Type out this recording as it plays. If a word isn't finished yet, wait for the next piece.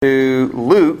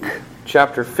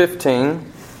chapter 15,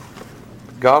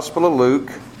 Gospel of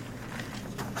Luke,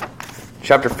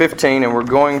 chapter 15, and we're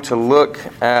going to look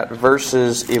at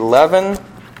verses 11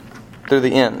 through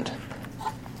the end.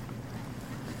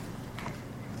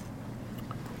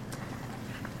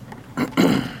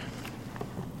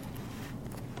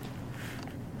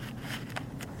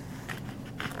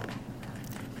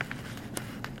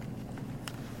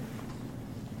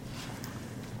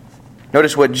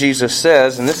 Notice what Jesus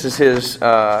says, and this is his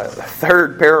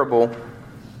third parable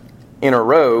in a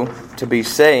row to be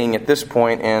saying at this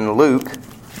point in Luke,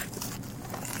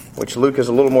 which Luke is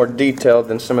a little more detailed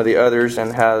than some of the others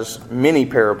and has many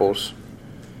parables.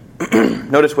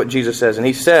 Notice what Jesus says. And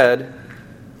he said,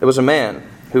 there was a man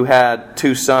who had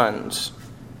 2 sons.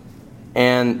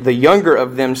 And the younger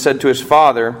of them said to his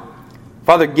father,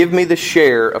 "Father, give me the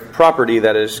share of property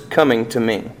that is coming to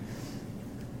me."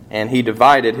 And he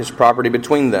divided his property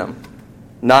between them.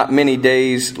 Not many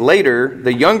days later,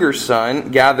 the younger son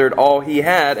gathered all he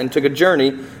had and took a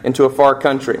journey into a far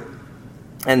country.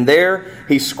 And there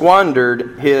he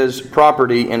squandered his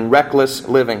property in reckless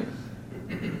living.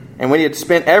 And when he had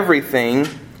spent everything,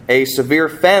 a severe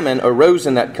famine arose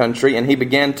in that country, and he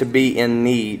began to be in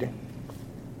need.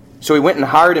 So he went and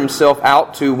hired himself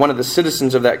out to one of the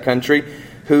citizens of that country,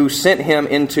 who sent him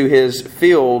into his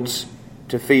fields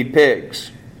to feed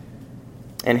pigs.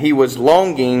 And he was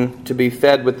longing to be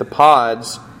fed with the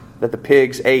pods that the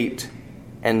pigs ate,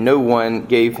 and no one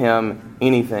gave him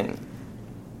anything.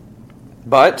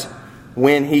 But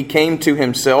when he came to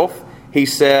himself, he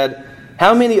said,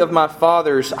 "How many of my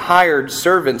father's hired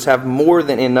servants have more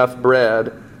than enough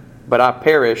bread, but I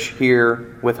perish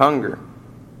here with hunger?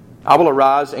 I will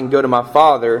arise and go to my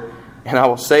father, and I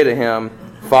will say to him,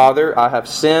 'Father, I have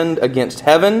sinned against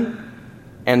heaven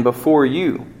and before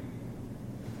you.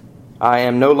 I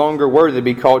am no longer worthy to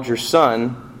be called your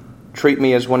son. Treat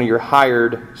me as one of your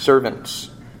hired servants.'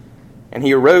 And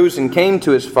he arose and came to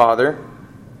his father.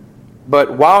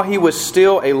 But while he was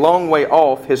still a long way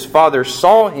off, his father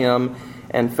saw him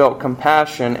and felt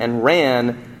compassion and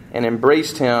ran and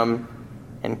embraced him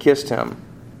and kissed him.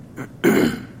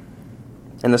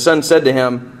 And the son said to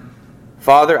him,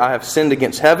 'Father, I have sinned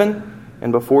against heaven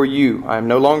and before you. I am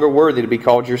no longer worthy to be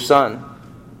called your son.'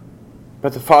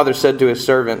 But the father said to his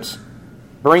servants,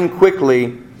 'Bring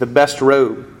quickly the best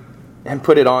robe and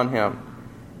put it on him,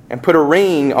 and put a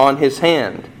ring on his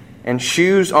hand and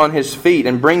shoes on his feet,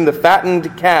 and bring the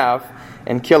fattened calf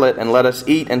and kill it, and let us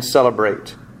eat and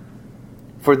celebrate.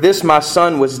 For this my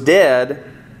son was dead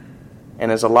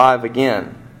and is alive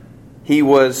again. He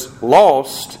was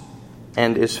lost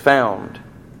and is found.'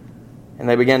 And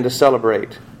they began to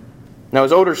celebrate. Now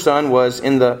his older son was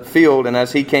in the field, and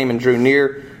as he came and drew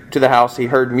near to the house, he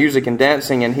heard music and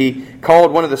dancing, and he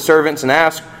called one of the servants and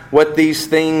asked what these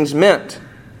things meant.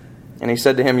 And he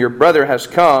said to him, 'Your brother has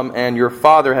come, and your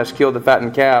father has killed the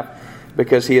fattened calf,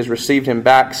 because he has received him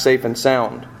back safe and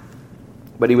sound.'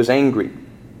 But he was angry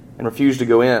and refused to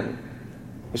go in.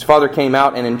 His father came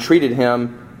out and entreated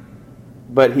him,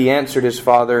 but he answered his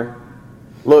father,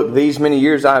 'Look, these many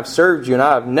years I have served you, and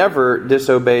I have never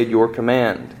disobeyed your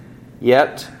command.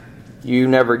 Yet you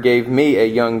never gave me a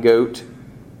young goat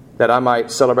that I might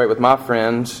celebrate with my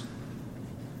friends.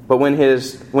 But when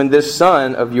this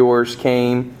son of yours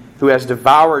came, who has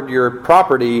devoured your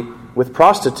property with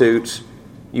prostitutes,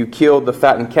 you killed the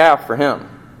fattened calf for him.'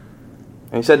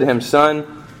 And he said to him, 'Son,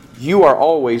 you are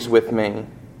always with me,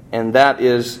 and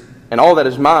all that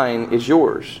is mine is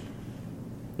yours.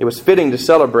 It was fitting to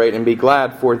celebrate and be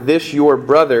glad, for this your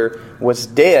brother was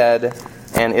dead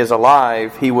and is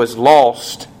alive. He was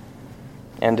lost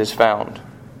and is found.'"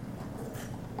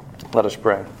 Let us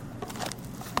pray.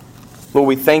 Lord,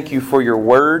 we thank you for your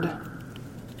word.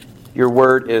 Your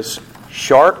word is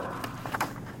sharp,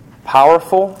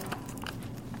 powerful.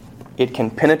 It can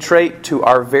penetrate to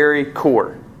our very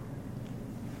core.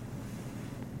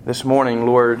 This morning,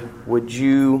 Lord, would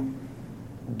you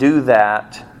do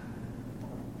that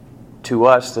to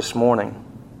us this morning?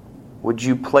 Would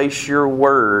you place your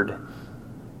word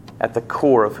at the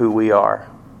core of who we are?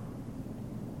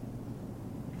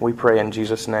 We pray in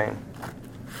Jesus' name.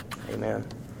 Amen.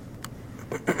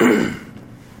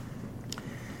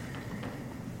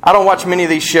 I don't watch many of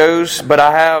these shows, but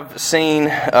I have seen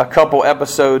a couple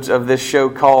episodes of this show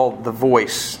called The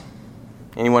Voice.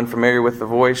 Anyone familiar with The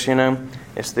Voice, you know?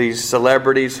 It's these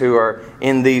celebrities who are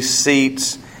in these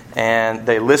seats, and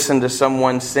they listen to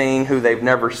someone sing who they've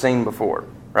never seen before,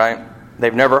 right?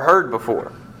 They've never heard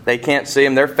before. They can't see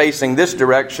them. They're facing this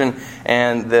direction,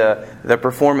 and the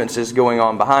performance is going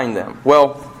on behind them.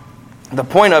 Well, the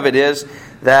point of it is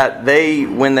that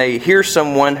when they hear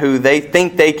someone who they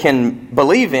think they can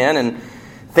believe in and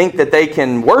think that they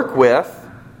can work with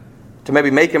to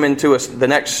maybe make them into the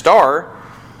next star,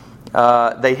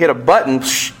 they hit a button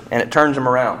and it turns them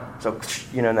around. So,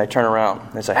 and they turn around.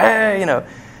 And they say, hey, and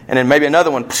then maybe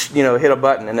another one, hit a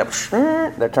button and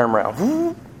they turn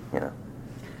around,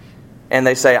 And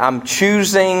they say, I'm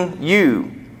choosing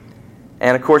you.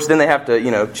 And of course, then they have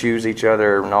to, choose each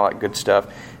other and all that good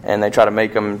stuff. And they try to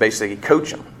make them, basically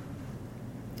coach them.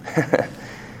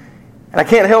 And I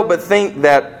can't help but think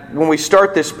that when we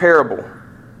start this parable,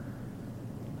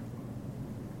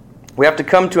 we have to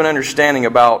come to an understanding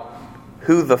about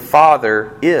who the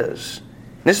Father is.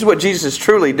 And this is what Jesus is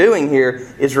truly doing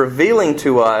here, is revealing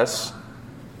to us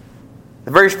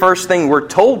the very first thing we're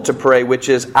told to pray, which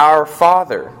is, Our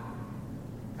Father,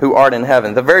 who art in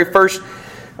heaven. The very first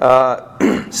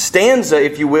stanza,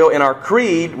 if you will, in our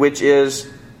creed, which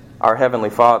is our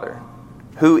Heavenly Father.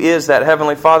 Who is that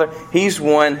Heavenly Father? He's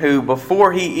one who,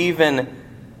 before He even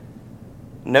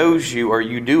knows you or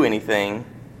you do anything,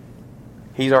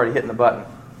 He's already hitting the button.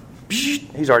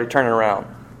 He's already turning around,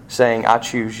 saying, I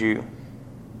choose you.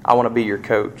 I want to be your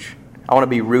coach. I want to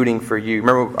be rooting for you.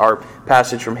 Remember our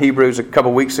passage from Hebrews a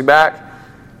couple weeks back?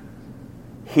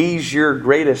 He's your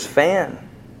greatest fan.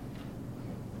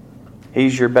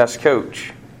 He's your best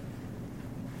coach.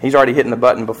 He's already hitting the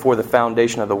button before the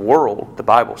foundation of the world, the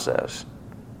Bible says.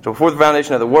 So before the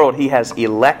foundation of the world, He has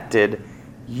elected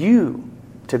you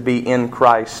to be in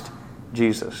Christ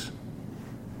Jesus.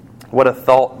 What a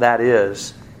thought that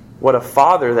is. What a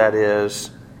Father that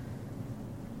is.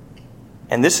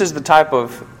 And this is the type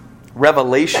of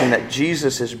revelation that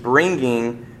Jesus is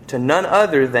bringing to none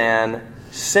other than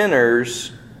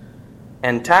sinners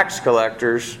and tax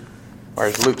collectors, or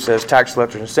as Luke says, tax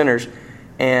collectors and sinners,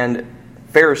 and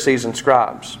Pharisees and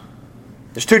scribes.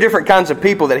 There's two different kinds of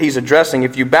people that He's addressing.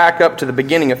 If you back up to the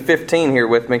beginning of 15 here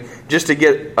with me, just to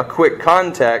get a quick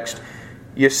context,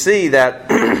 you see that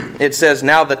it says,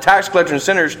 Now the tax collectors and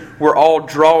sinners were all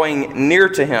drawing near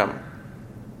to Him.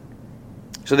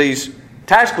 So these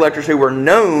tax collectors who were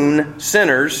known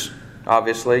sinners,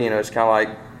 obviously, it's kind of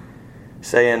like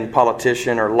saying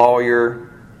politician or lawyer.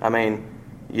 I mean,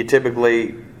 you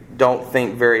typically don't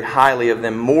think very highly of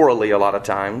them morally a lot of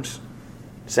times.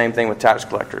 Same thing with tax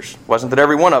collectors. Wasn't that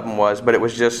every one of them was, but it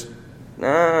was just, They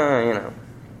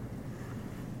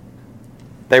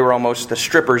were almost the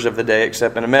strippers of the day,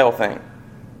 except in a male thing.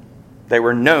 They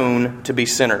were known to be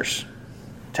sinners.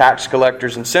 Tax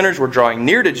collectors and sinners were drawing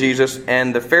near to Jesus,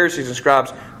 and the Pharisees and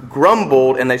scribes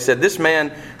grumbled, and they said, This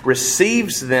man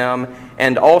receives them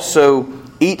and also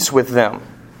eats with them.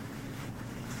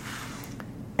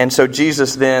 And so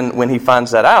Jesus then, when He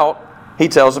finds that out, He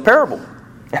tells a parable.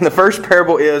 And the first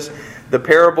parable is the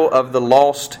parable of the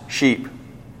lost sheep.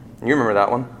 You remember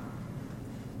that one?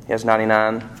 He has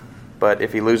 99, but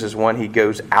if he loses one, he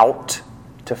goes out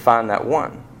to find that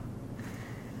one.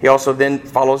 He also then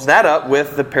follows that up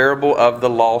with the parable of the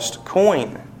lost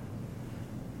coin.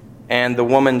 And the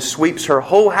woman sweeps her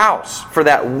whole house for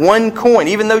that one coin,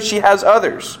 even though she has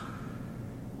others.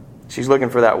 She's looking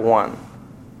for that one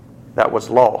that was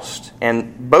lost.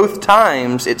 And both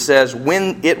times it says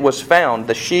when it was found,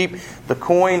 the sheep, the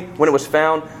coin, when it was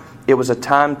found, it was a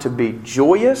time to be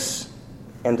joyous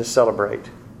and to celebrate.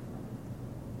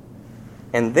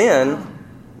 And then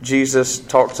Jesus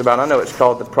talks about, I know it's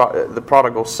called the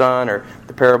prodigal son, or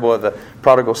the parable of the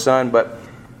prodigal son, but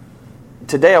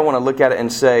today I want to look at it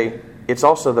and say it's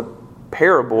also the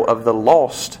parable of the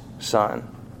lost son.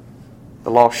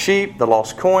 The lost sheep, the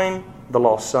lost coin, the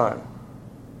lost son.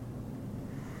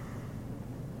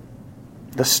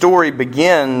 The story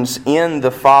begins in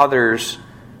the Father's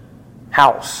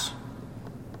house.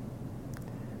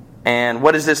 And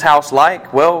what is this house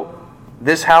like? Well,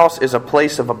 this house is a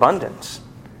place of abundance.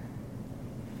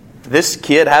 This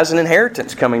kid has an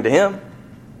inheritance coming to him.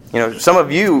 Some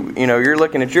of you, you're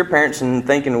looking at your parents and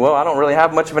thinking, well, I don't really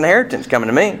have much of an inheritance coming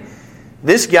to me.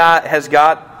 This guy has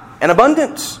got an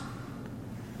abundance.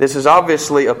 This is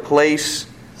obviously a place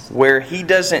where he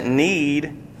doesn't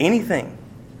need anything.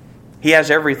 He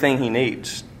has everything he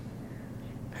needs.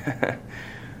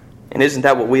 And isn't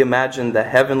that what we imagine the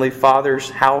Heavenly Father's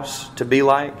house to be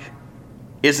like?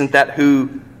 Isn't that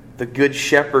who the Good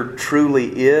Shepherd truly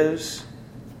is?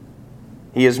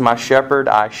 He is my shepherd,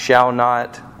 I shall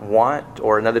not want.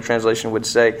 Or another translation would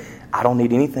say, I don't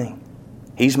need anything.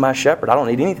 He's my shepherd, I don't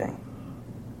need anything.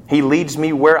 He leads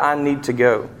me where I need to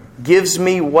go. Gives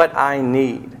me what I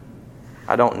need.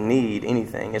 I don't need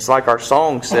anything. It's like our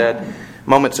song said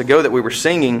moments ago that we were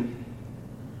singing.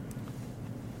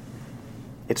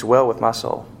 It's well with my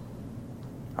soul.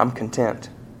 I'm content.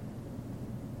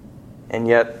 and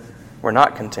yet we're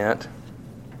not content.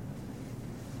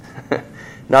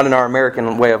 Not in our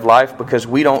American way of life, because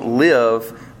we don't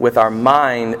live with our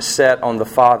mind set on the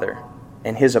Father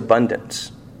and His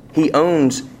abundance. He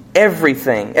owns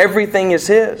everything. Everything is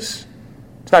His.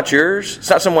 It's not yours. It's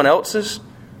not someone else's.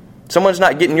 Someone's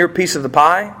not getting your piece of the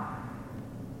pie.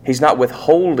 He's not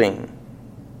withholding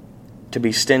to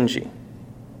be stingy.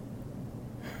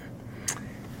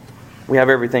 We have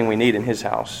everything we need in His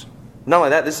house. Not only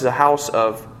that, this is a house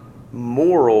of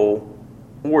moral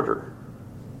order.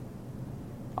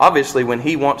 Obviously, when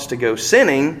He wants to go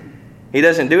sinning, He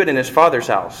doesn't do it in His Father's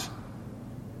house.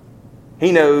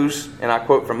 He knows, and I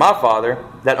quote from my father,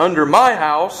 that under my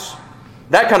house,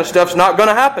 that kind of stuff's not going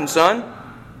to happen, son.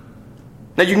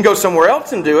 Now you can go somewhere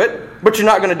else and do it, but you're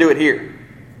not going to do it here.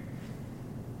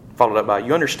 Followed up by,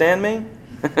 you understand me?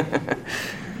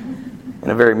 In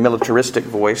a very militaristic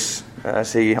voice,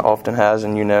 as he often has,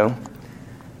 and you know.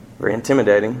 Very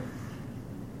intimidating,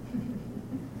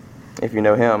 if you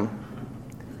know him.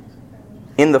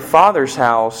 In the Father's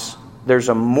house, there's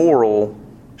a moral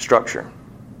structure.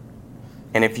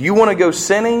 And if you want to go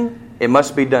sinning, it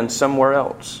must be done somewhere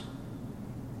else.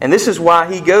 And this is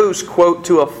why He goes, quote,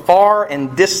 to a far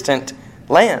and distant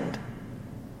land.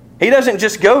 He doesn't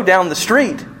just go down the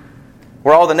street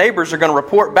where all the neighbors are going to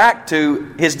report back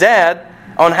to his dad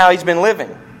on how he's been living.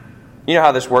 You know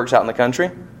how this works out in the country.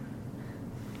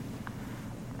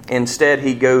 Instead,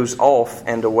 He goes off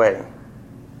and away.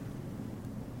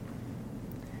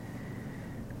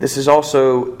 This is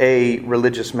also a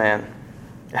religious man.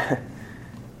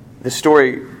 The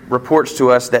story reports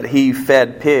to us that he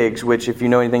fed pigs, which, if you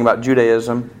know anything about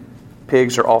Judaism,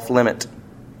 pigs are off limit.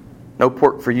 No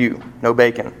pork for you, no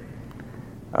bacon.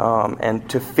 And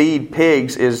to feed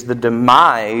pigs is the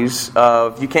demise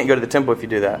of, you can't go to the temple if you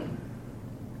do that.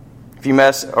 If you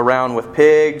mess around with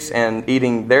pigs and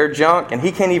eating their junk, and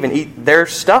he can't even eat their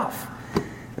stuff.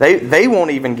 They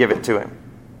won't even give it to him.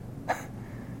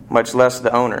 Much less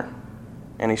the owner.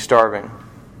 And he's starving.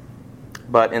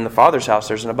 But in the Father's house,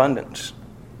 there's an abundance.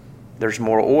 There's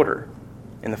moral order.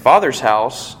 In the Father's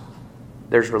house,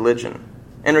 there's religion.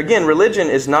 And again, religion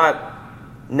is not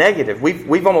negative.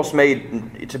 We've almost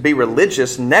made to be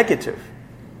religious negative.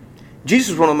 Jesus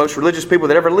was one of the most religious people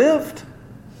that ever lived.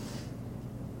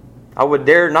 I would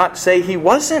dare not say He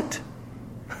wasn't.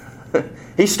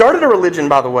 He started a religion,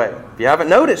 by the way. If you haven't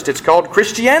noticed, it's called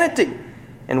Christianity.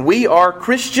 And we are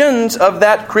Christians of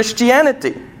that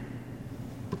Christianity.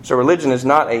 So religion is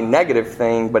not a negative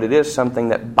thing, but it is something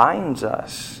that binds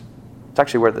us. It's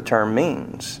actually where the term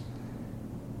means.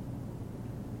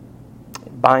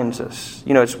 It binds us.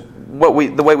 You know, it's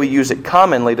the way we use it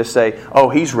commonly to say, oh,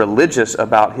 he's religious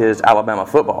about his Alabama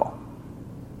football.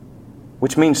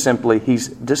 Which means simply he's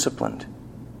disciplined.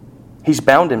 He's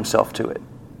bound himself to it.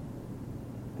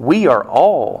 We are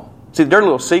all, see, the dirty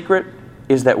little secret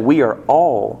is that we are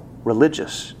all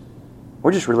religious.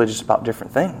 We're just religious about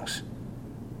different things.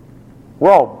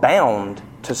 We're all bound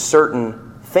to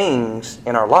certain things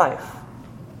in our life.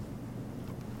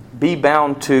 Be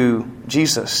bound to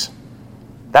Jesus.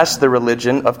 That's the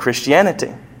religion of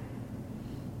Christianity.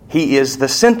 He is the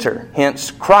center,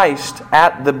 hence Christ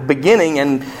at the beginning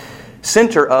and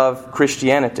center of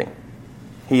Christianity.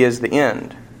 He is the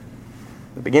end,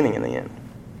 the beginning and the end.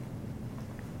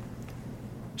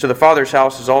 So the Father's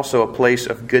house is also a place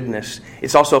of goodness.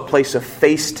 It's also a place of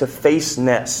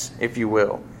face-to-faceness, if you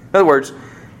will. In other words,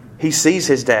 He sees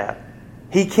His dad.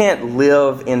 He can't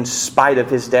live in spite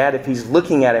of His dad if He's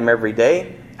looking at him every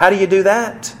day. How do you do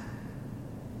that?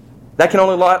 That can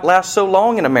only last so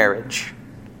long in a marriage.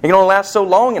 It can only last so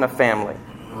long in a family.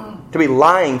 To be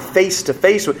lying face to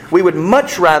face with. We would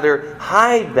much rather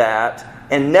hide that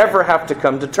and never have to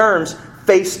come to terms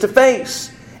face to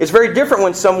face. It's very different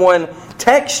when someone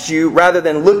texts you rather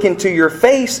than look into your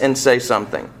face and say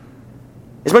something.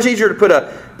 It's much easier to put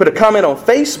a comment on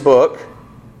Facebook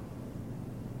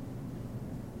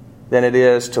than it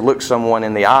is to look someone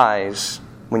in the eyes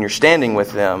when you're standing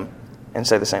with them and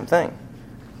say the same thing.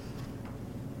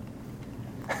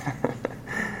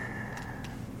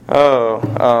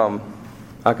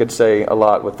 I could say a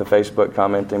lot with the Facebook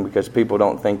commenting because people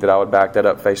don't think that I would back that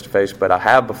up face to face, but I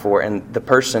have before, and the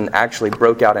person actually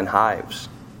broke out in hives.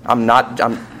 I'm not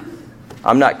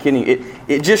kidding.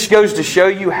 It just goes to show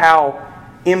you how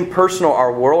impersonal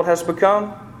our world has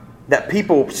become. That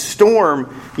people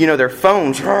storm, their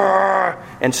phones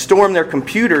and storm their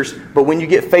computers, but when you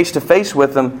get face to face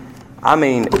with them,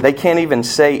 they can't even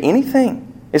say anything.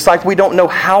 It's like we don't know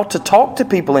how to talk to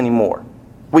people anymore.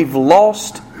 We've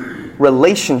lost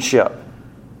relationship.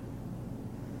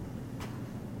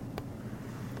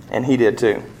 And he did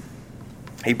too.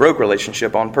 He broke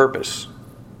relationship on purpose.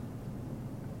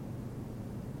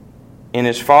 In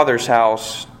his father's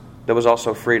house, there was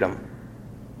also freedom,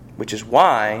 which is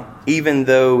why, even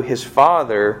though his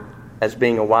father, as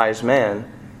being a wise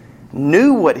man,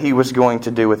 knew what he was going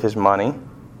to do with his money,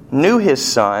 knew his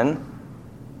son,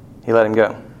 he let him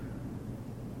go.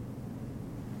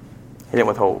 He didn't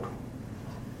withhold.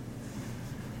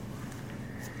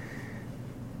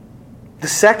 The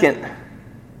second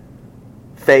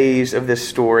phase of this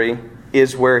story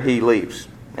is where he leaves.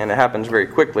 And it happens very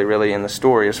quickly, really, in the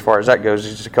story as far as that goes.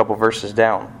 It's just a couple verses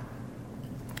down.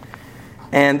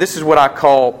 And this is what I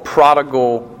call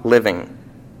prodigal living.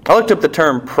 I looked up the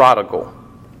term prodigal.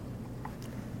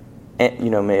 And you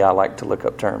know me, I like to look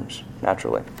up terms,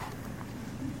 naturally.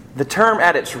 The term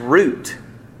at its root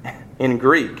in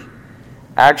Greek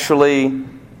actually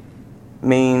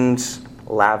means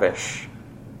lavish.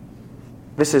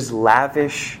 This is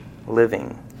lavish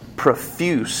living,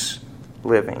 profuse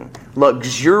living,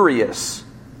 luxurious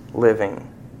living.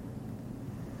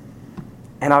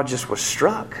 And I just was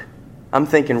struck. I'm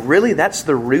thinking, really, that's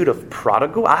the root of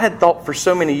prodigal? I had thought for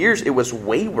so many years it was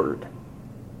wayward.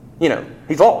 You know,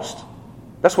 he's lost.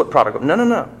 That's what prodigal.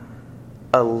 No.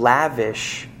 A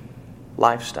lavish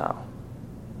lifestyle.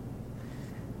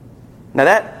 Now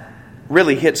that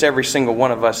really hits every single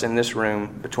one of us in this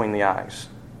room between the eyes.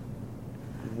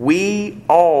 We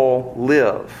all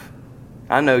live,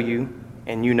 I know you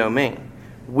and you know me,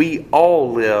 we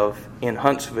all live in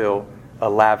Huntsville a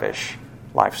lavish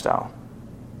lifestyle.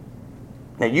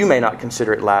 Now you may not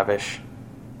consider it lavish.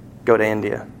 Go to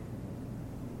India.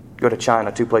 Go to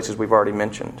China, 2 places we've already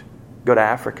mentioned. Go to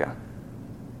Africa.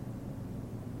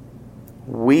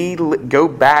 We go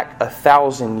back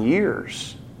 1,000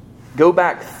 years. Go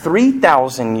back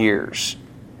 3,000 years.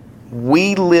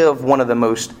 We live one of the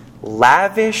most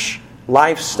lavish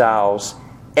lifestyles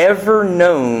ever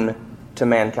known to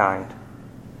mankind.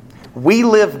 We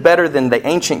live better than the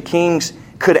ancient kings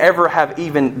could ever have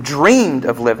even dreamed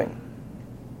of living.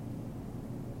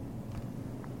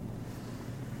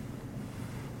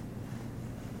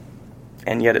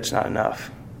 And yet it's not enough.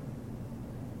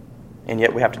 And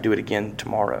yet we have to do it again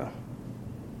tomorrow.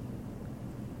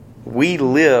 We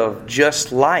live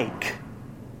just like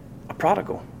a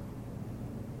prodigal.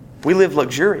 We live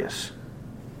luxurious.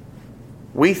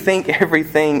 We think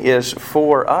everything is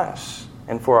for us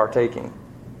and for our taking.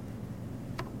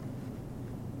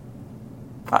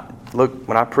 Look,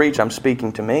 when I preach, I'm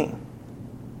speaking to me.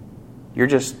 You're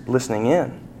just listening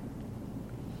in.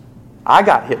 I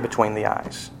got hit between the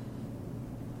eyes.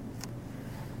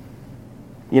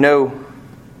 You know,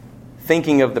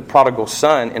 thinking of the prodigal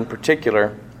son in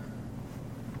particular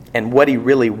and what he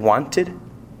really wanted.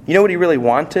 You know what he really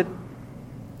wanted?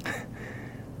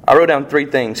 I wrote down 3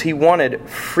 things. He wanted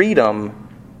freedom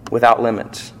without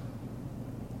limits.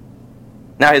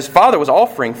 Now his father was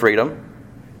offering freedom.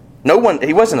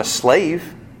 He wasn't a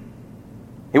slave.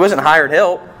 He wasn't hired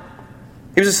help.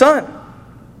 He was a son.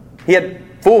 He had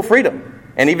full freedom.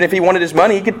 And even if he wanted his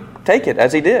money, he could take it,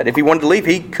 as he did. If he wanted to leave,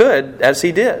 he could, as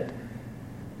he did.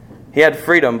 He had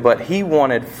freedom, but he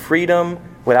wanted freedom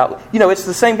without... You know, it's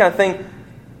the same kind of thing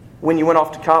when you went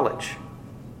off to college.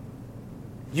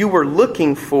 You were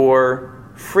looking for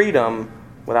freedom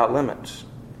without limits.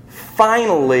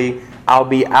 Finally, I'll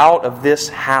be out of this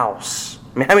house.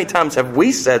 I mean, how many times have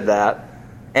we said that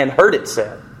and heard it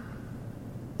said?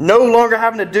 No longer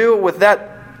having to deal with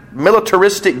that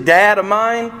militaristic dad of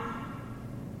mine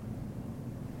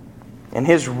and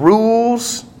his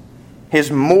rules,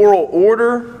 his moral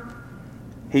order.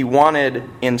 He wanted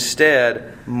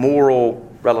instead moral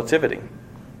relativity.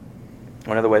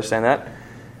 Another way of saying that,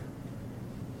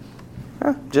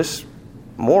 just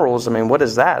morals. I mean, what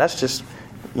is that? That's just,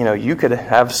 you know, you could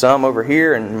have some over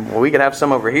here and we could have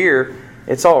some over here.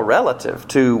 It's all relative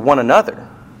to one another.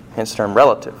 Hence the term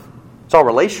relative. It's all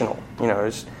relational. You know,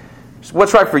 it's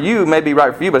what's right for you may be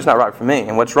right for you, but it's not right for me.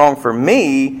 And what's wrong for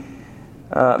me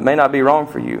may not be wrong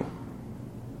for you.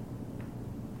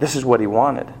 This is what he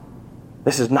wanted.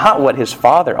 This is not what his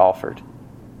father offered.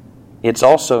 It's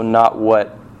also not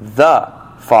what the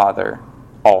Father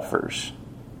offers.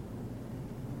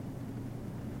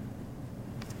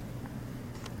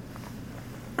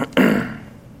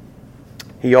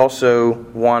 He also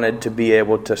wanted to be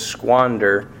able to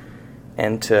squander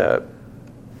and to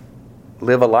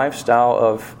live a lifestyle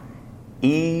of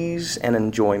ease and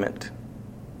enjoyment.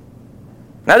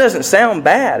 That doesn't sound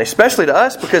bad, especially to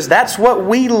us, because that's what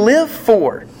we live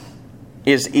for,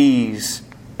 is ease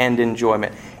and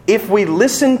enjoyment. If we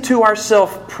listen to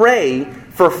ourselves pray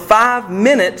for 5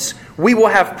 minutes, we will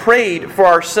have prayed for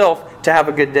ourselves to have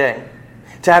a good day,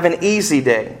 to have an easy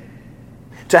day.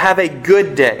 to have a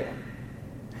good day,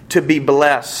 to be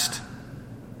blessed.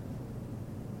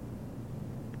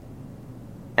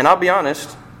 And I'll be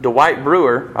honest, Dwight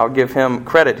Brewer, I'll give him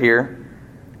credit here,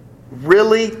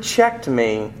 really checked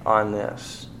me on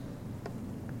this.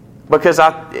 Because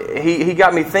he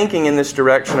got me thinking in this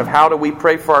direction of how do we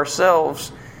pray for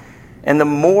ourselves. And the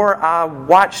more I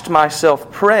watched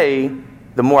myself pray,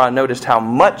 the more I noticed how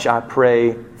much I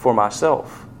pray for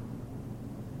myself.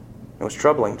 It was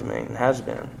troubling to me and has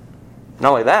been.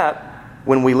 Not only that,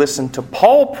 when we listen to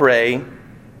Paul pray,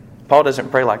 Paul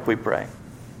doesn't pray like we pray.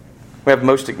 We have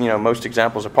most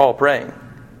examples of Paul praying.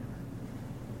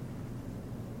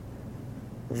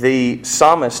 The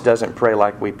psalmist doesn't pray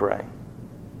like we pray.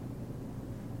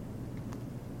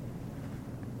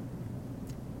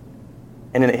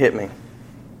 And then it hit me.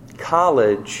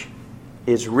 College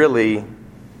is really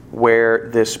where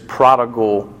this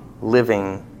prodigal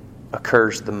living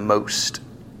occurs the most.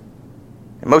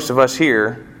 And most of us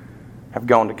here have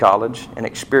gone to college and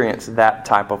experienced that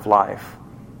type of life.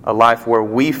 A life where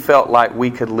we felt like we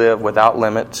could live without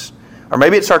limits. Or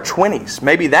maybe it's our 20s.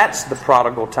 Maybe that's the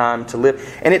prodigal time to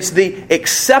live. And it's the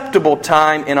acceptable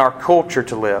time in our culture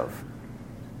to live.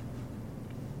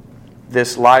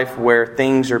 This life where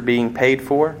things are being paid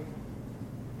for,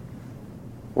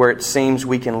 where it seems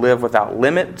we can live without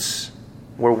limits,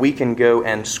 where we can go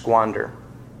and squander,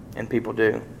 and people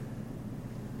do.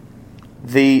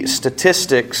 The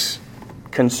statistics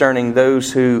concerning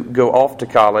those who go off to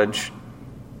college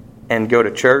and go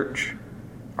to church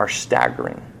are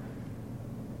staggering.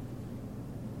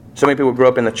 So many people grow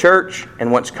up in the church, and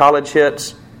once college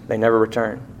hits, they never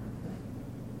return.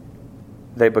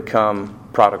 They become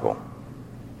prodigal.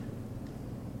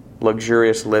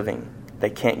 Luxurious living.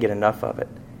 They can't get enough of it.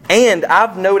 And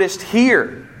I've noticed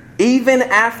here, even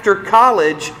after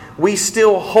college, we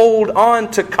still hold on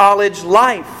to college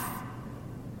life.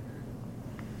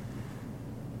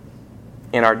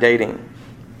 In our dating,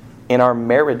 in our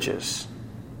marriages,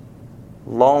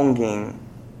 longing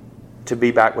to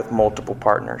be back with multiple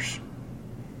partners.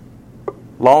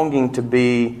 Longing to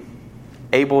be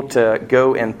able to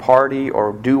go and party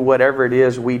or do whatever it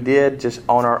is we did just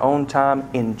on our own time,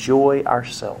 enjoy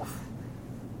ourselves.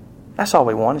 That's all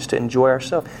we want, is to enjoy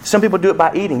ourselves. Some people do it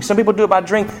by eating. Some people do it by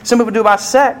drink. Some people do it by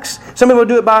sex. Some people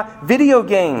do it by video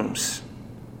games.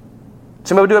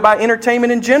 Some people do it by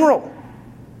entertainment in general.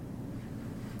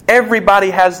 Everybody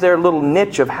has their little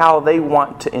niche of how they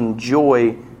want to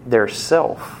enjoy their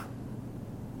self.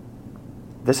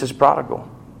 This is prodigal.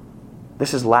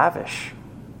 This is lavish.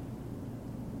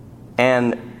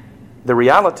 And the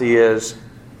reality is,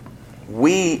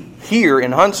 we here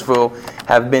in Huntsville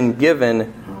have been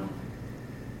given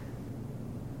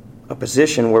a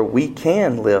position where we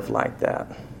can live like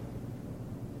that.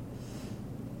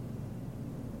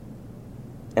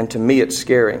 And to me, it's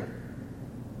scary.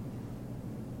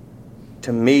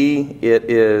 To me,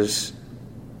 it is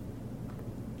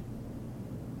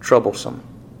troublesome.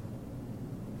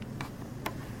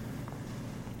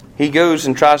 He goes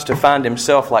and tries to find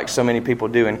himself like so many people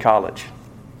do in college.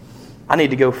 I need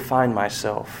to go find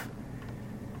myself.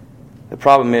 The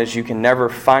problem is you can never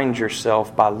find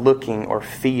yourself by looking or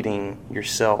feeding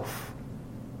yourself.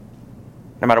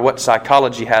 No matter what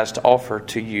psychology has to offer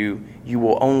to you, you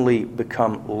will only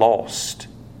become lost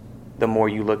the more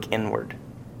you look inward.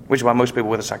 Which is why most people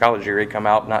with a psychology degree come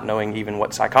out not knowing even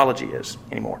what psychology is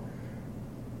anymore.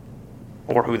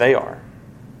 Or who they are.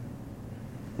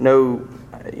 No,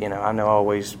 I know I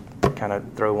always kind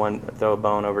of throw a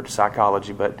bone over to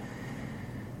psychology, but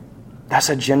that's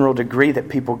a general degree that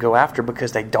people go after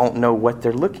because they don't know what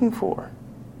they're looking for.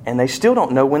 And they still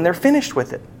don't know when they're finished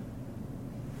with it.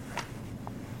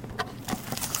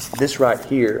 This right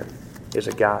here is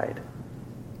a guide.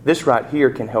 This right here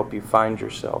can help you find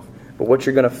yourself. But what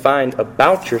you're going to find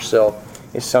about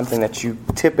yourself is something that you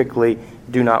typically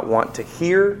do not want to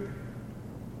hear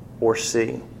or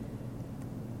see.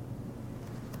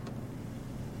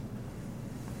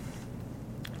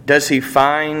 Does he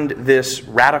find this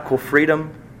radical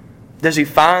freedom? Does he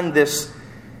find this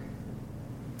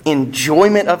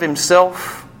enjoyment of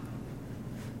himself?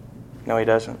 No, he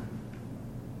doesn't.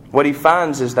 What he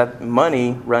finds is that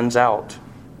money runs out.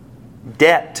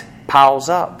 Debt piles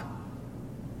up.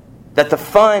 That the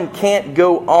fun can't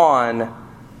go on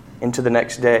into the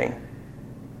next day.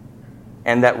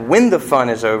 And that when the fun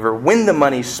is over, when the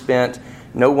money's spent,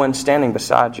 no one's standing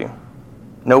beside you.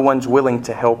 No one's willing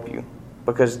to help you.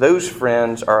 Because those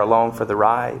friends are along for the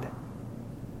ride.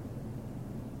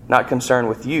 Not concerned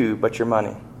with you, but your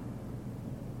money.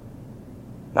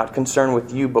 Not concerned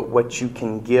with you, but what you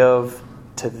can give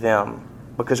to them.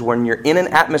 Because when you're in an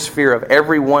atmosphere of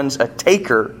everyone's a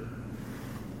taker,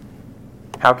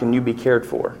 how can you be cared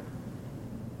for?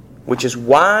 Which is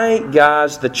why,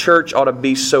 guys, the church ought to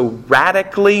be so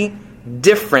radically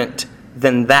different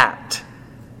than that.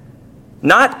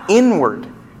 Not inward.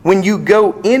 When you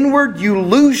go inward, you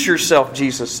lose yourself,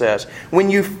 Jesus says.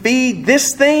 When you feed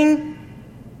this thing,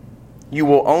 you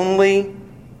will only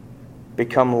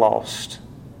become lost,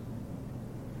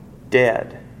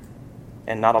 dead,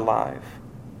 and not alive.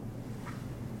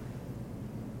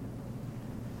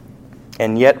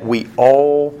 And yet we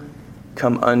all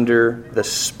come under the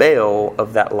spell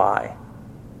of that lie.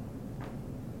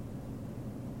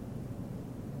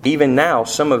 Even now,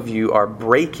 some of you are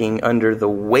breaking under the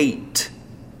weight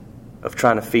of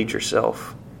trying to feed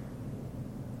yourself,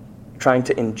 trying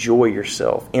to enjoy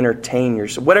yourself, entertain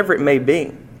yourself, whatever it may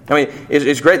be. I mean,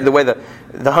 it's great the way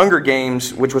the Hunger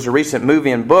Games, which was a recent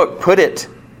movie and book, put it.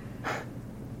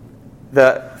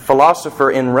 The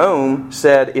philosopher in Rome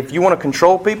said, if you want to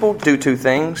control people, do two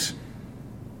things.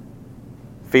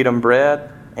 Feed them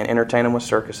bread and entertain them with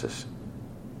circuses.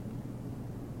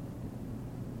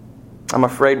 I'm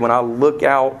afraid when I look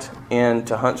out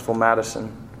into Huntsville,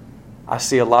 Madison, I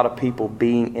see a lot of people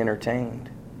being entertained.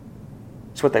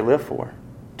 It's what they live for,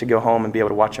 to go home and be able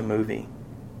to watch a movie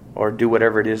or do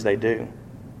whatever it is they do.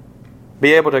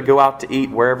 Be able to go out to eat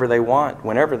wherever they want,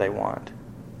 whenever they want.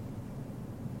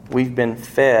 We've been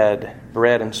fed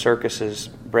bread and circuses,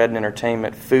 bread and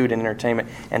entertainment, food and entertainment.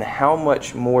 And how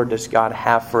much more does God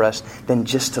have for us than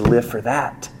just to live for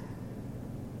that?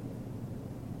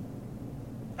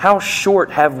 How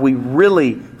short have we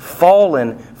really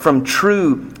fallen from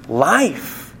true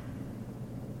life?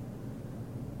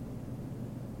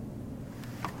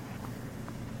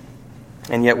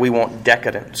 And yet we want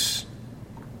decadence,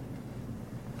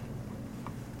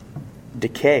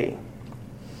 decay.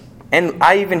 And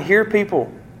I even hear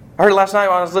people. I heard last night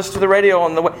when I was listening to the radio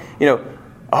on the way,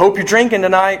 I hope you're drinking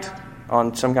tonight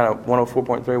on some kind of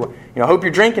 104.3. I hope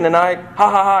you're drinking tonight. Ha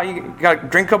ha ha! You got to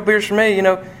drink a couple beers for me.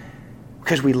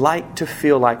 Because we like to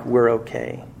feel like we're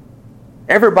okay.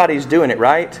 Everybody's doing it,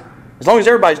 right? As long as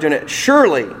everybody's doing it,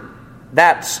 surely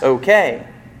that's okay.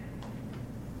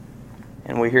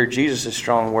 And we hear Jesus'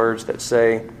 strong words that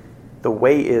say, the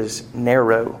way is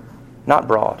narrow, not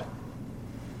broad.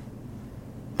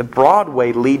 The broad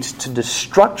way leads to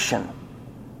destruction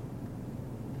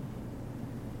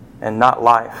and not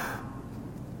life.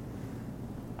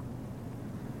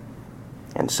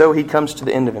 And so he comes to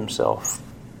the end of himself.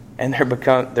 And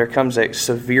there comes a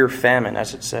severe famine,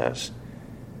 as it says.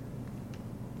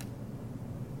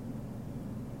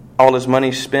 All his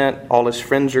money's spent, all his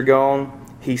friends are gone.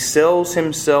 He sells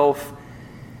himself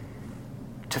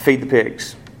to feed the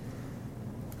pigs,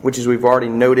 which, as we've already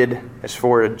noted, as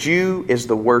for a Jew, is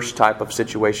the worst type of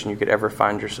situation you could ever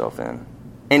find yourself in.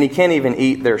 And he can't even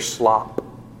eat their slop.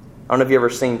 I don't know if you've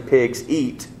ever seen pigs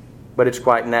eat, but it's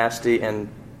quite nasty and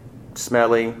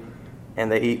smelly. And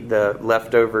they eat the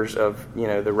leftovers of,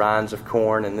 the rinds of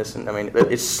corn and this.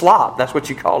 It's slop. That's what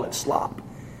you call it, slop.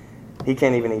 He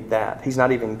can't even eat that. He's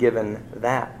not even given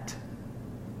that.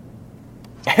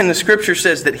 And the Scripture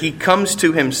says that he comes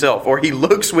to himself, or he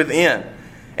looks within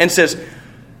and says,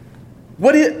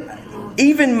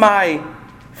 even my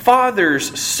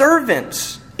Father's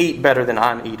servants eat better than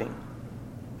I'm eating.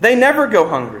 They never go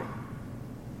hungry.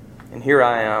 And here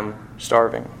I am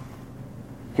starving.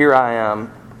 Here I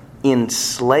am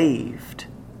enslaved.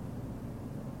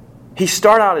 He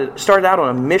started out on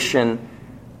a mission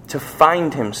to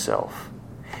find himself.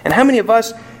 And how many of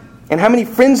us and how many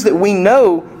friends that we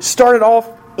know started off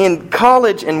in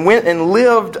college and went and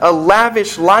lived a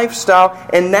lavish lifestyle,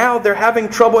 and now they're having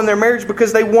trouble in their marriage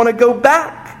because they want to go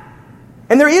back.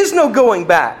 And there is no going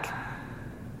back.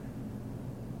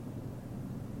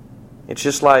 It's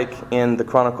just like in the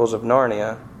Chronicles of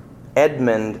Narnia,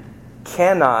 Edmund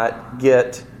cannot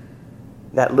get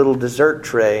that little dessert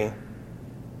tray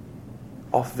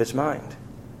off of his mind.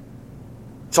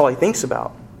 It's all he thinks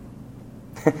about.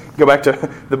 Go back to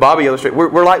the Bobby illustration.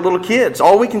 We're like little kids.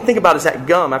 All we can think about is that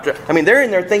gum. They're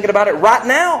in there thinking about it right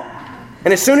now.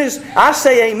 And as soon as I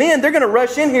say amen, they're going to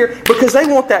rush in here because they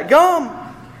want that gum.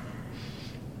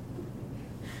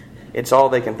 It's all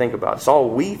they can think about. It's all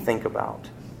we think about.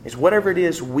 Is whatever it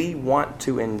is we want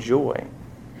to enjoy.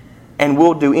 And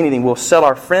we'll do anything. We'll sell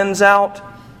our friends out.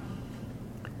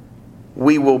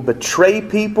 We will betray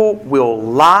people. We'll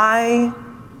lie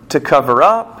to cover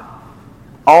up.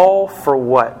 All for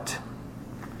what?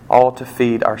 All to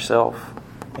feed ourselves.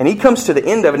 And he comes to the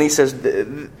end of it and he says,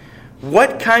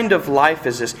 what kind of life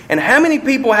is this? And how many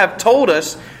people have told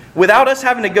us, without us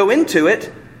having to go into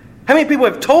it, How many people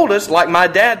have told us, like my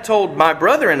dad told my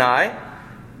brother and I,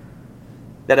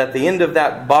 that at the end of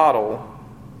that bottle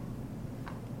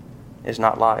is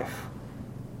not life?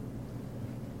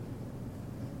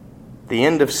 The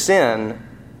end of sin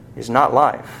is not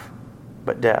life,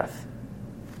 but death.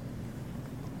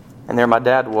 And there my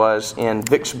dad was in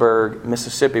Vicksburg,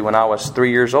 Mississippi when I was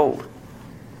 3 years old,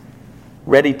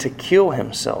 ready to kill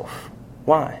himself.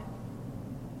 Why?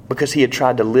 Because he had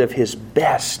tried to live his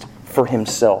best for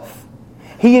himself.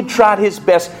 He had tried his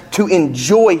best to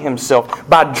enjoy himself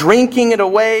by drinking it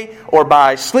away or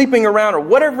by sleeping around or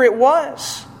whatever it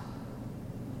was.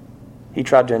 He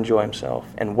tried to enjoy himself.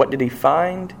 And what did he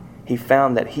find? He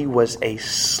found that he was a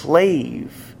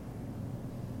slave.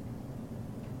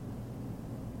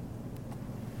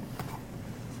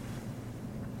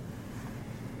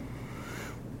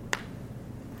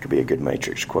 Could be a good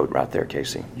Matrix quote right there,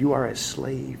 Casey. You are a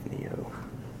slave, Neo.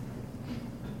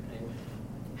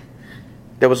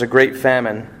 There was a great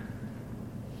famine.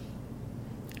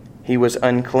 He was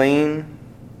unclean.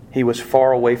 He was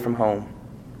far away from home.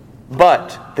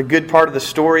 But the good part of the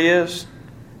story is,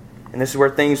 and this is where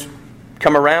things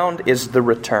come around, is the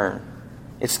return.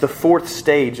 It's the fourth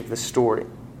stage of the story.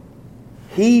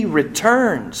 He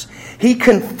returns. He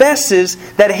confesses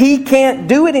that he can't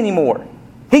do it anymore.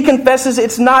 He confesses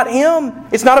it's not him.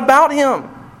 It's not about him.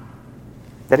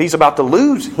 That he's about to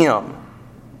lose him.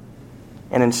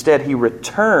 And instead he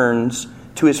returns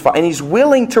to his father. And he's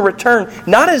willing to return,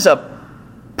 not as a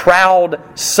proud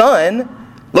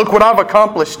son. Look what I've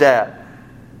accomplished, Dad.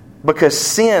 Because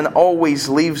sin always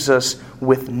leaves us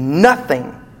with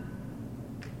nothing.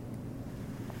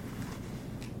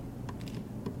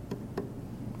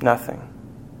 Nothing.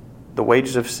 The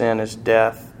wages of sin is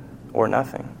death or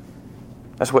nothing.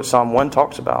 That's what Psalm 1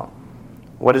 talks about.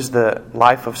 What does the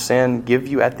life of sin give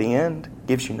you at the end? It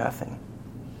gives you nothing.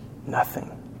 Nothing.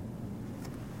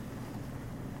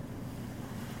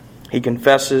 He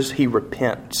confesses, he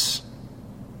repents.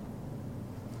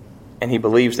 And he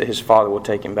believes that his father will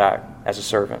take him back as a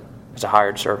servant, as a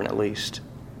hired servant at least.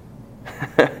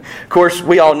 Of course,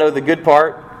 we all know the good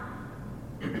part.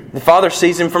 The father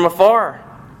sees him from afar.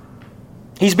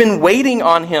 He's been waiting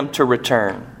on him to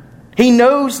return. He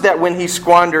knows that when he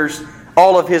squanders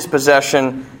all of his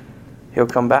possession, he'll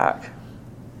come back.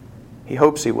 He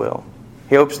hopes he will.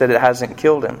 He hopes that it hasn't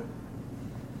killed him.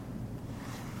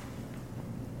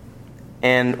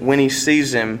 And when he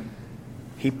sees him,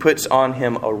 he puts on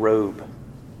him a robe.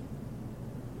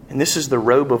 And this is the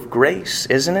robe of grace,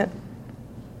 isn't it?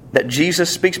 That Jesus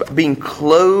speaks about, being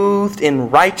clothed in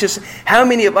righteousness. How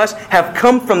many of us have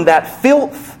come from that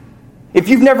filth? If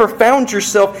you've never found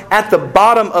yourself at the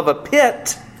bottom of a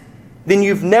pit, then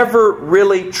you've never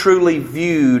really truly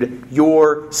viewed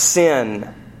your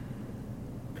sin.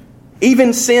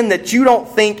 Even sin that you don't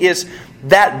think is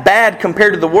that bad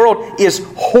compared to the world is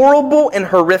horrible and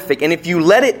horrific. And if you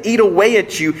let it eat away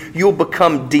at you, you'll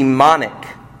become demonic.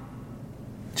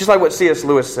 Just like what C.S.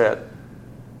 Lewis said.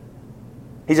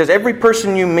 He says, every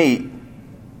person you meet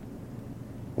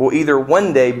will either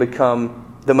one day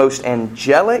become the most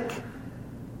angelic,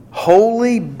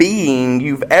 holy being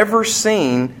you've ever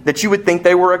seen that you would think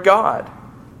they were a god.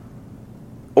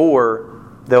 Or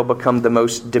they'll become the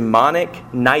most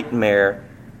demonic nightmare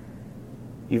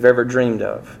you've ever dreamed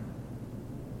of.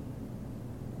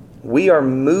 We are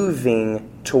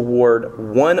moving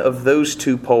toward one of those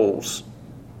two poles.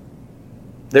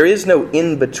 There is no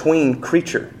in-between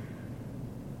creature.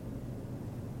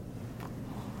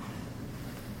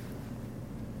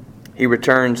 He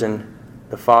returns and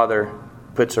the father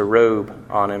puts a robe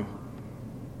on him,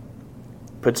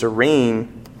 puts a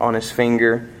ring on his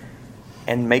finger,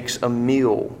 and makes a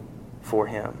meal for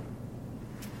him.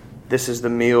 This is the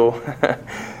meal,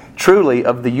 truly,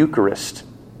 of the Eucharist,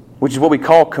 which is what we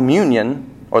call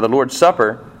communion, or the Lord's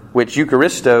Supper, which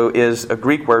Eucharisto is a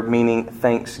Greek word meaning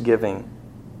thanksgiving.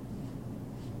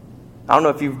 I don't know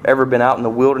if you've ever been out in the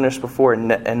wilderness before and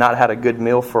not had a good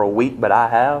meal for a week, but I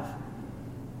have.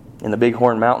 In the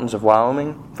Bighorn Mountains of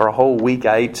Wyoming, for a whole week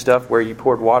I ate stuff where you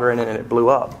poured water in it and it blew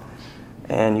up.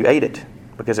 And you ate it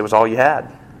because it was all you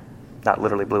had. Not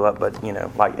literally blew up, but,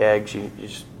 like eggs, you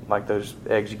just, like those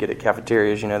eggs you get at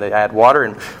cafeterias, they add water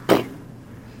and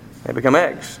they become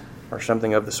eggs or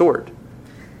something of the sort.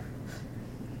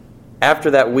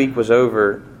 After that week was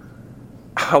over,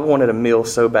 I wanted a meal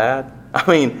so bad.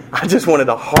 I just wanted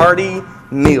a hearty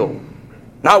meal.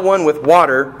 Not one with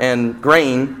water and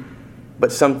grain,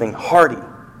 but something hearty,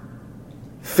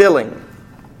 filling.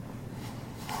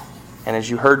 And as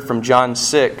you heard from John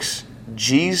 6,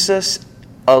 Jesus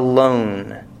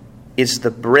alone is the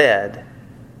bread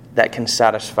that can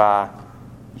satisfy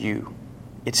you.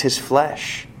 It's His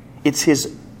flesh. It's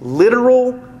His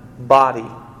literal body.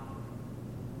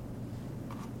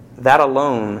 That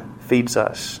alone feeds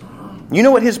us. You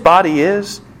know what His body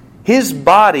is? His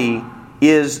body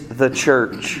is the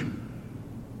church.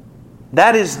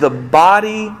 That is the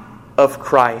body of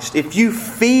Christ. If you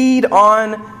feed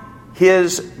on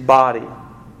His body,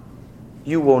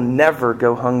 you will never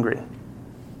go hungry.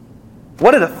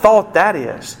 What a thought that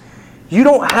is. You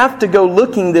don't have to go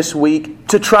looking this week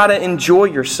to try to enjoy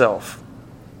yourself.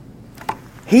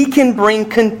 He can bring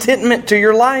contentment to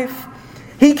your life.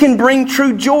 He can bring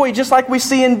true joy, just like we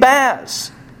see in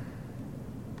Baz.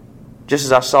 Just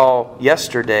as I saw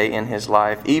yesterday in his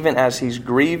life, even as he's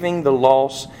grieving the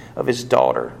loss of his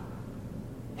daughter,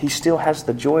 he still has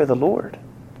the joy of the Lord.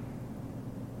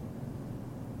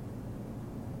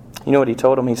 You know what he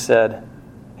told him? He said,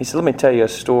 let me tell you a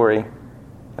story.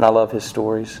 And I love his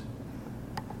stories.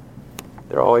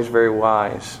 They're always very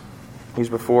wise. He's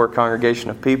before a congregation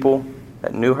of people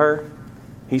that knew her.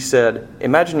 He said,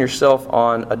 imagine yourself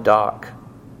on a dock.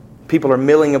 People are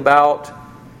milling about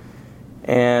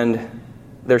and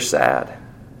they're sad.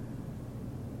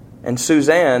 And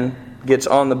Suzanne gets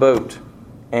on the boat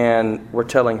and we're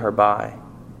telling her bye.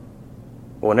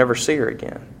 We'll never see her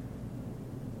again.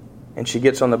 And she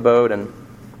gets on the boat and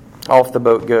off the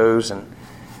boat goes, and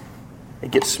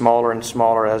it gets smaller and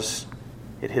smaller as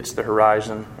it hits the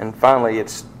horizon. And finally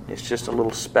it's just a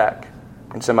little speck.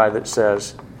 And somebody that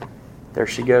says, there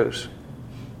she goes.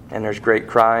 And there's great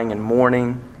crying and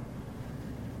mourning.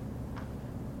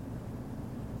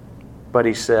 But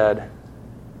he said,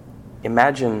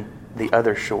 imagine the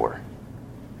other shore,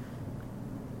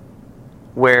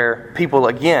 where people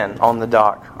again on the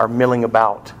dock are milling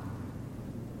about.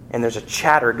 And there's a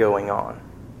chatter going on.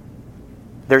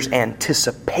 There's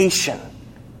anticipation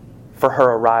for her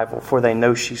arrival, for they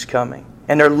know she's coming.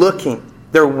 And they're looking,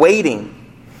 they're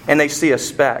waiting, and they see a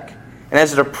speck. And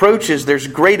as it approaches, there's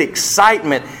great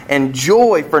excitement and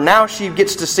joy, for now she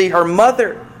gets to see her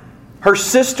mother, her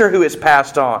sister who has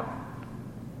passed on,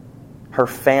 her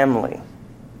family,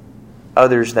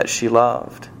 others that she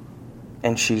loved.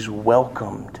 And she's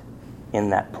welcomed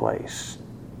in that place.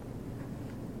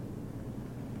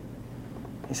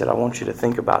 He said, I want you to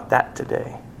think about that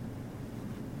today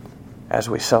as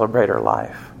we celebrate her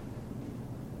life.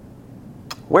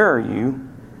 Where are you?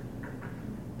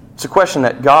 It's a question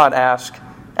that God asked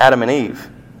Adam and Eve.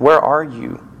 Where are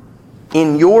you?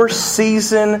 In your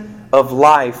season of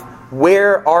life,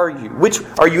 where are you?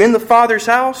 Are you in the Father's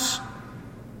house?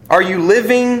 Are you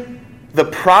living the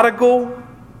prodigal,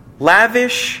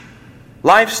 lavish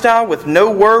lifestyle with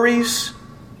no worries,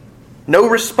 no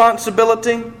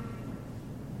responsibility?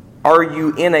 Are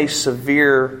you in a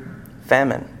severe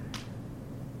famine?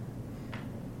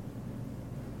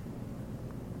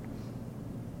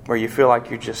 Where you feel like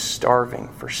you're just starving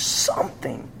for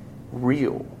something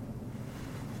real?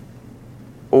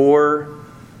 Or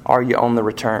are you on the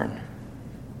return?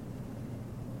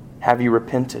 Have you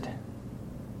repented?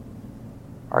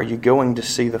 Are you going to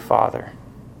see the Father?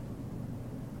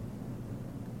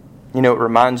 You know, it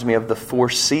reminds me of the 4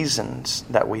 seasons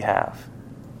that we have.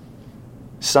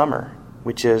 Summer,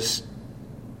 which is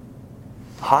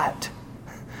hot,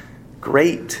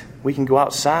 great. We can go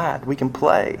outside. We can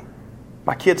play.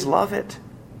 My kids love it.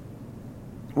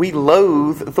 We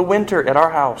loathe the winter at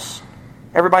our house.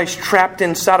 Everybody's trapped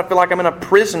inside. I feel like I'm in a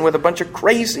prison with a bunch of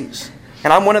crazies.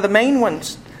 And I'm one of the main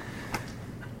ones.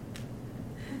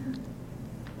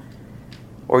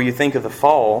 Or you think of the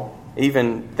fall,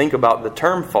 even think about the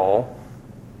term fall,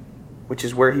 which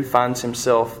is where he finds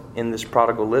himself in this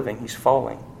prodigal living. He's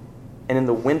falling. And in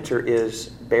the winter is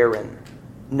barren.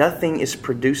 Nothing is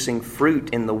producing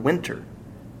fruit in the winter.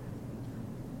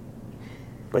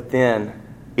 But then,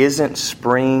 isn't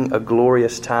spring a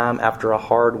glorious time after a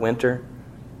hard winter?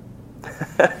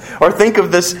 Or think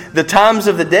of the times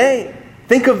of the day.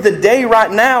 Think of the day right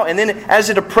now, and then as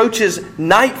it approaches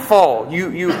nightfall,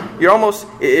 you're almost,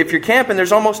 if you're camping,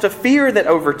 there's almost a fear that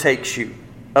overtakes you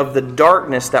of the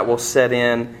darkness that will set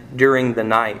in during the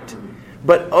night.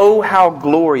 But oh, how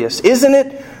glorious, isn't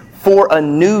it, for a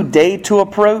new day to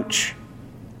approach?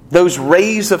 Those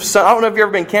rays of sun. I don't know if you've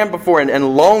ever been camped before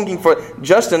and longing for it.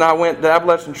 Justin and I went to the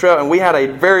Appalachian Trail, and we had a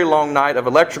very long night of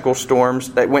electrical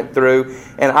storms that went through,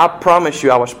 and I promise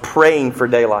you I was praying for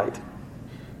daylight.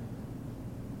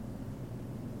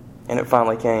 And it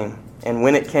finally came. And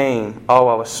when it came, I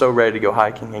was so ready to go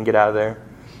hiking and get out of there.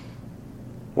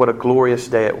 What a glorious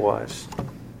day it was.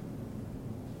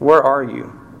 Where are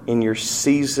you in your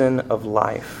season of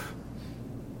life?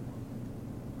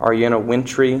 Are you in a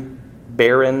wintry,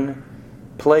 barren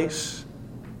place?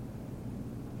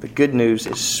 The good news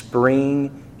is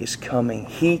spring is coming.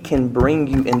 He can bring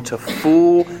you into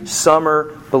full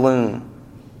summer bloom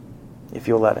if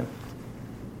you'll let Him.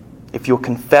 If you'll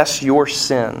confess your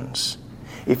sins.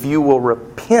 If you will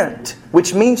repent,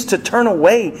 which means to turn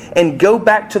away and go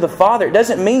back to the Father. It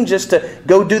doesn't mean just to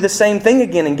go do the same thing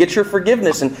again and get your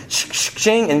forgiveness and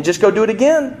and just go do it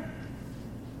again.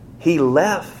 He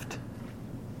left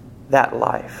that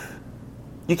life.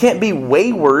 You can't be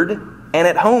wayward and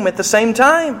at home at the same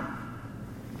time.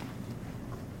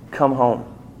 Come home.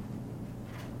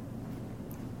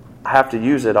 I have to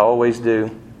use it. I always do.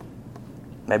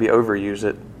 Maybe overuse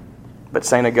it. But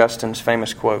St. Augustine's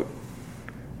famous quote,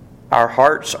 "Our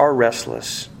hearts are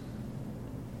restless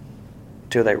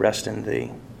till they rest in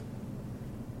Thee."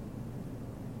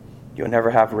 You'll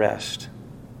never have rest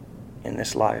in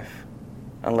this life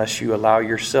unless you allow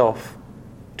yourself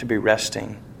to be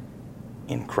resting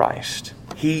in Christ.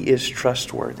 He is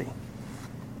trustworthy.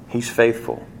 He's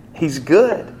faithful. He's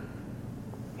good.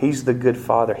 He's the good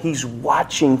Father. He's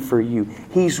watching for you.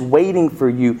 He's waiting for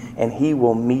you, and He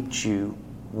will meet you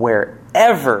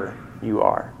wherever you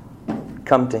are.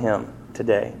 Come to Him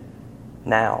today,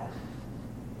 now.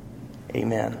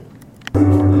 Amen.